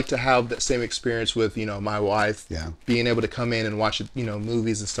I would like to have that same experience with, you know, my wife. Being able to come in and watch, you know,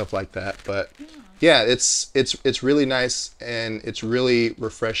 movies and stuff like that. But yeah, it's really nice, and it's really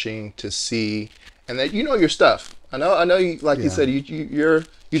refreshing to see, and that you know your stuff. I know you, like you said, you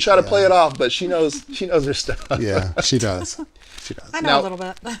try to play it off, but she knows her stuff. Yeah, she does. She does. I know a little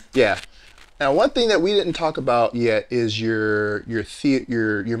bit. Yeah. Now, one thing that we didn't talk about yet is your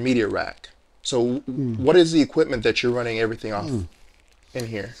media rack. So, what is the equipment that you're running everything off in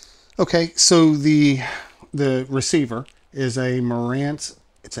here? Okay, so the receiver is a Marantz.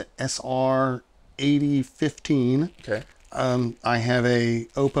 It's an SR8012. Okay. I have a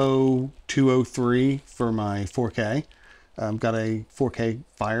Oppo 203 for my 4K. Got a 4K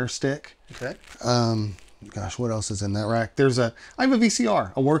Firestick. Okay. Gosh, what else is in that rack? I have a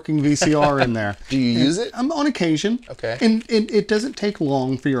VCR, a working VCR in there. Do you use it? On occasion. Okay. And it doesn't take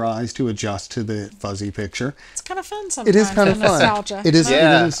long for your eyes to adjust to the fuzzy picture. It's kind of fun sometimes. It is kind of fun. Nostalgia. It is.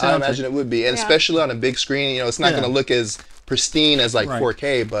 Yeah, it is I imagine it would be, and especially on a big screen. You know, it's not going to look as pristine as like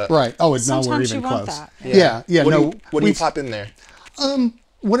 4K, but Oh, it's not. We're even you want close. that. Yeah. What do you pop in there?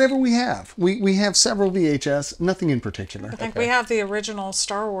 Whatever we have. We have several VHS, nothing in particular. I think we have the original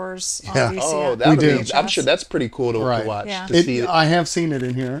Star Wars on Yeah. VCS. Oh, that would do. be. I'm sure that's pretty cool to watch. Yeah. To see it. I have seen it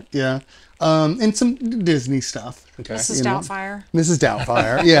in here, yeah. And some Disney stuff. Okay. Mrs. Doubtfire. Mrs.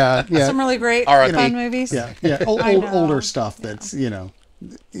 Doubtfire, yeah, yeah. Some really great R.I.P. fun movies. Yeah, yeah. I know. Older stuff that's,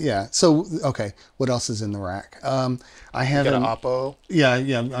 yeah. So, okay, what else is in the rack? I have Got an Oppo. Yeah,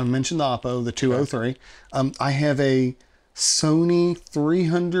 I mentioned the Oppo, the 203. I have a Sony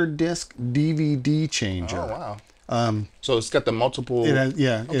 300 disc DVD changer. Oh wow. So it's got the multiple. It has,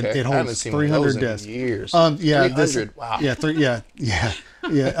 yeah, Okay. it I haven't holds seen one of 300 those in discs. years. Yeah, 300. Wow. Yeah,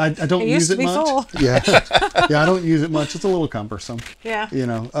 yeah. I don't It use used it to be much. full. Yeah, yeah. I don't use it much. It's a little cumbersome. Yeah.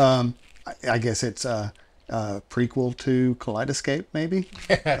 I guess it's a prequel to Kaleidoscape, maybe.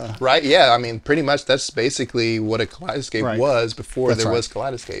 Right. Yeah. I mean, pretty much that's basically what a Kaleidoscape Right. was before That's there right. was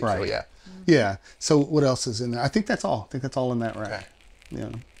Kaleidoscape. So Right. yeah. Yeah. So what else is in there? I think that's all. I think that's all in that rack. Okay. Yeah.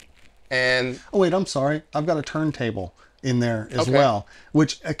 And Oh wait, I'm sorry. I've got a turntable in there as Okay. well,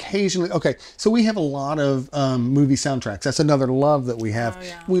 which occasionally. Okay, so we have a lot of movie soundtracks. That's another love that we have. Oh,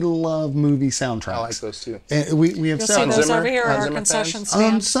 yeah. We love movie soundtracks. I like those too. And we have You'll see several. those Zimmer? over here at Hans our Zimmer concession fans?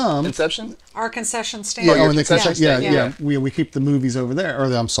 stand. Some. Inception. Our concession stand. Yeah, your and the concession concession, stand. yeah. We keep the movies over there, or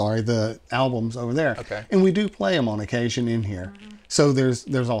I'm sorry, the albums over there. Okay. And we do play them on occasion in here. So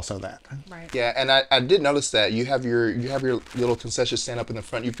there's also that. Right. Yeah, and I did notice that you have your little concession stand up in the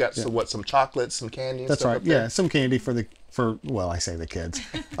front. You've got some chocolates, some candy. And That's stuff right. up there? Yeah, some candy well, I say the kids.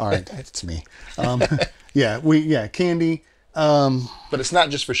 All right, it's me. Candy. But it's not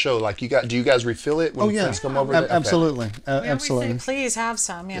just for show. Like do you guys refill it when friends come over? Okay. Absolutely, We always absolutely. say, please have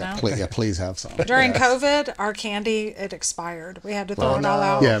some, you know. Please have some. During COVID, our candy, it expired. We had to throw it all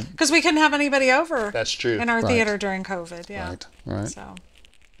out. Yeah. Because we couldn't have anybody over. That's true. In our Right. theater during COVID, yeah. Right. So,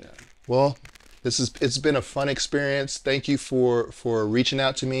 Well, it's been a fun experience. Thank you for reaching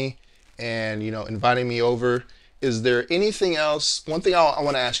out to me and inviting me over. Is there anything else? One thing I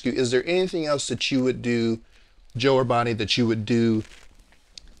want to ask you: is there anything else that you would do, Joe or Bonnie, that you would do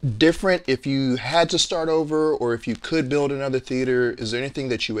different if you had to start over, or if you could build another theater? Is there anything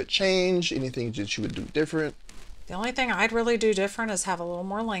that you would change? Anything that you would do different? the only thing I'd really do different is have a little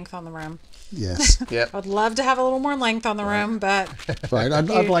more length on the room. Yes. Yep. I'd love to have a little more length on the room, but Right. I'd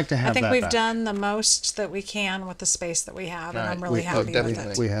like to have I think that we've back. done the most that we can with the space that we have, and Right. I'm really happy with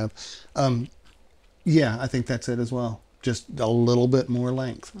definitely. it. We have. Yeah, I think that's it as well. Just a little bit more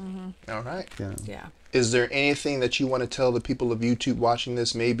length. All right. Yeah. Yeah. Is there anything that you want to tell the people of YouTube watching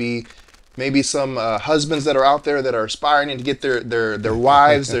this? Maybe some husbands that are out there that are aspiring to get their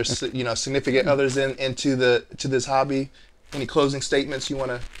wives, their significant others into this hobby. Any closing statements you want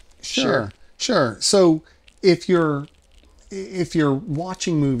to share? Sure. So if you're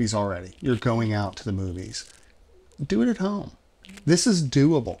watching movies already, you're going out to the movies, do it at home. This is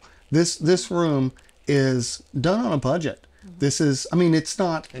doable. This room is done on a budget. This is, it's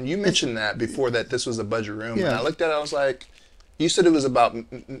not. And you mentioned that before, that this was a budget room. Yeah. And I looked at it, I was like, you said it was about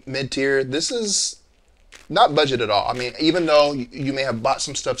mid-tier. This is not budget at all. I mean, even though you may have bought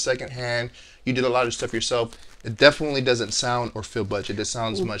some stuff secondhand, you did a lot of stuff yourself, it definitely doesn't sound or feel budget. It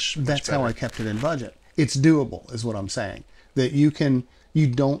sounds much That's better. how I kept it in budget. It's doable, is what I'm saying. That you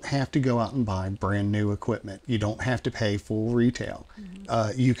don't have to go out and buy brand new equipment. You don't have to pay full retail.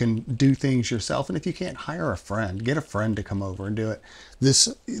 You can do things yourself, and if you can't, hire a friend. Get a friend to come over and do it. This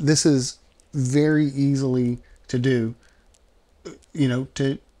is very easily to do.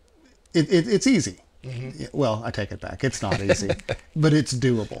 It's easy. Yeah, well, I take it back. It's not easy, but it's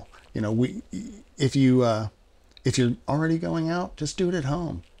doable. If you're already going out, just do it at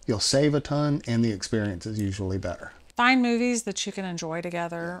home. You'll save a ton, and the experience is usually better. Find movies that you can enjoy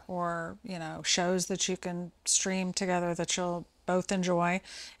together, or shows that you can stream together that you'll both enjoy,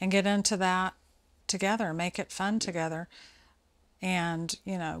 and get into that together. Make it fun together, and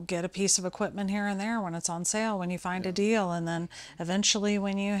get a piece of equipment here and there when it's on sale, when you find a deal, and then eventually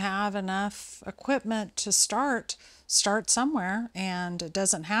when you have enough equipment to start somewhere. And it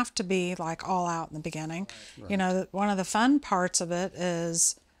doesn't have to be like all out in the beginning. Right. One of the fun parts of it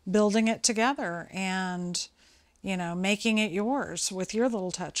is building it together and making it yours with your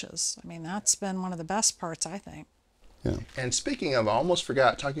little touches. That's been one of the best parts, I think. Yeah. And speaking of, I almost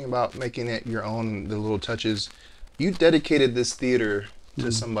forgot, talking about making it your own, the little touches, you dedicated this theater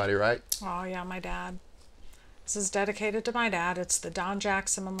to somebody, right? Oh yeah, my dad. This is dedicated to my dad. It's the Don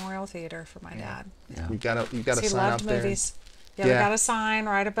Jackson Memorial Theater for my dad. You got a He sign loved out there. movies. Yeah, we got a sign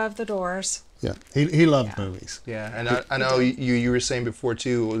right above the doors. Yeah, he loved movies. Yeah, and I know you were saying before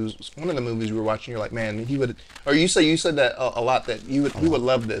too. It was one of the movies we were watching. You're like, man, he would. Or you said that a lot, that he would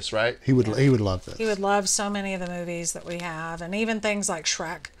love this, right? He would love this. He would love so many of the movies that we have, and even things like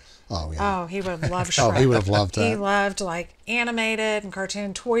Shrek. Oh yeah. Oh, he would have loved Shrek. Oh, he would have loved that. He loved like animated and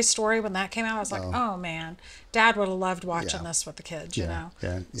cartoon. Toy Story, when that came out, I was like, oh man, Dad would have loved watching this with the kids, you know.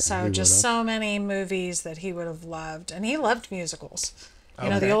 Yeah, so just so many movies that he would have loved, and he loved musicals. You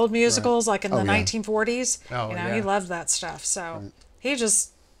know, the old musicals like in the 1940s. Oh, you know, he loved that stuff. So he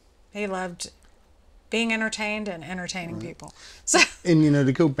loved being entertained and entertaining people. So, and you know,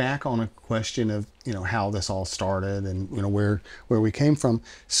 to go back on a question of, you know, how this all started and, you know, where we came from.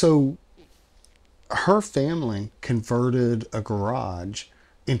 So her family converted a garage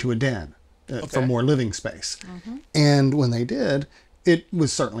into a den for more living space. And when they did, it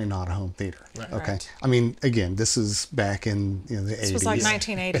was certainly not a home theater. Right. Okay. Right. I mean, again, this is back in, you know, the 80s. This was like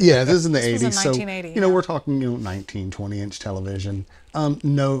 1980. Yeah, this is in the 80s. This was in so, 1980, you know, we're talking, you know, 19, 20-inch television.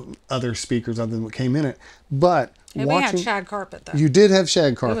 No other speakers other than what came in it. But and we had shag carpet, though. You did have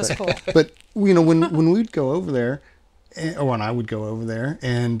shag carpet. It was cool. But, you know, when we'd go over there, or when I would go over there,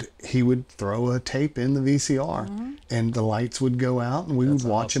 and he would throw a tape in the VCR, and the lights would go out, and we would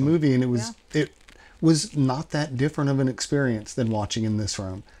watch a movie, and it was not that different of an experience than watching in this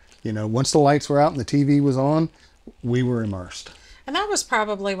room. You know, once the lights were out and the TV was on, we were immersed. And that was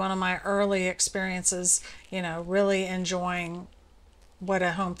probably one of my early experiences, you know, really enjoying what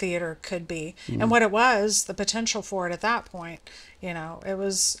a home theater could be and what it was, the potential for it at that point. You know, it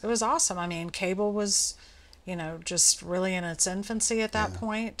was awesome. I mean, cable was, you know, just really in its infancy at that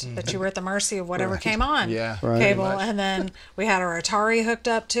point, but you were at the mercy of whatever came on cable. And then we had our Atari hooked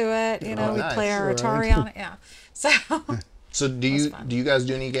up to it, you know, we'd play our Atari on it. Yeah. So do you guys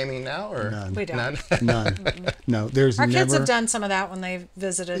do any gaming now, or None. We don't. None. No, there's Our never. kids have done some of that when they've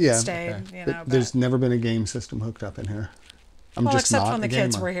visited and stayed, you know. There's never been a game system hooked up in here. I'm well, just except not when the a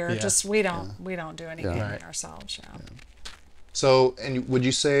kids gamer. were here, just we don't do any gaming ourselves. So, and would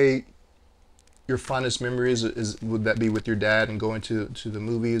you say your fondest memories would that be with your dad and going to the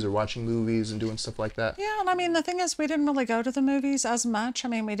movies or watching movies and doing stuff like that? Yeah, and I mean the thing is we didn't really go to the movies as much. I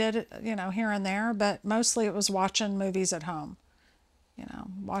mean we did, you know, here and there, but mostly it was watching movies at home. You know,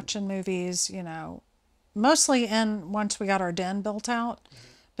 watching movies, you know, mostly once we got our den built out.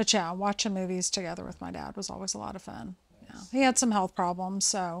 But yeah, watching movies together with my dad was always a lot of fun. Yeah. He had some health problems,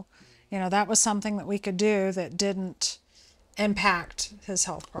 so, you know, that was something that we could do that didn't impact his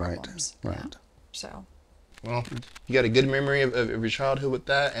health problems. Right. Yeah. So. Well, you got a good memory of your childhood with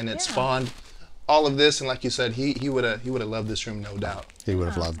that, and it spawned all of this. And like you said, he would have loved this room, no doubt. He would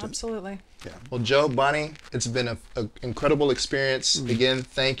have loved it. Absolutely. Yeah. Well, Joe, Bonnie, it's been an incredible experience. Again,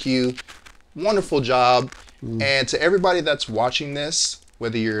 thank you. Wonderful job. And to everybody that's watching this,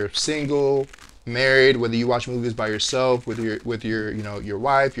 whether you're single, married, whether you watch movies by yourself, with your you know, your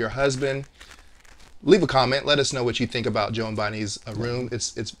wife, your husband, leave a comment. Let us know what you think about Joe and Bonnie's room.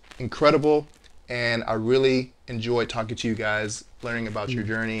 It's incredible, and I really enjoyed talking to you guys, learning about your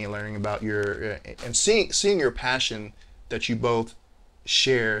journey and learning about your and seeing your passion that you both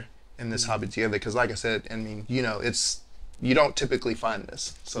share in this hobby together. Because like I said, I mean, you know, you don't typically find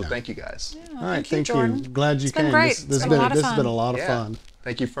this. So thank you guys. Yeah, All right, thank you, you. Jordan. Glad you It's came. been great. This has been a lot of fun.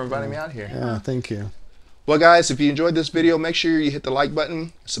 Thank you for inviting me out here. Yeah, thank you. Well, guys, if you enjoyed this video, make sure you hit the like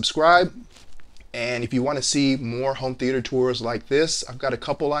button, subscribe, and if you want to see more home theater tours like this, I've got a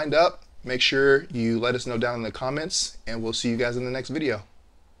couple lined up. Make sure you let us know down in the comments, and we'll see you guys in the next video.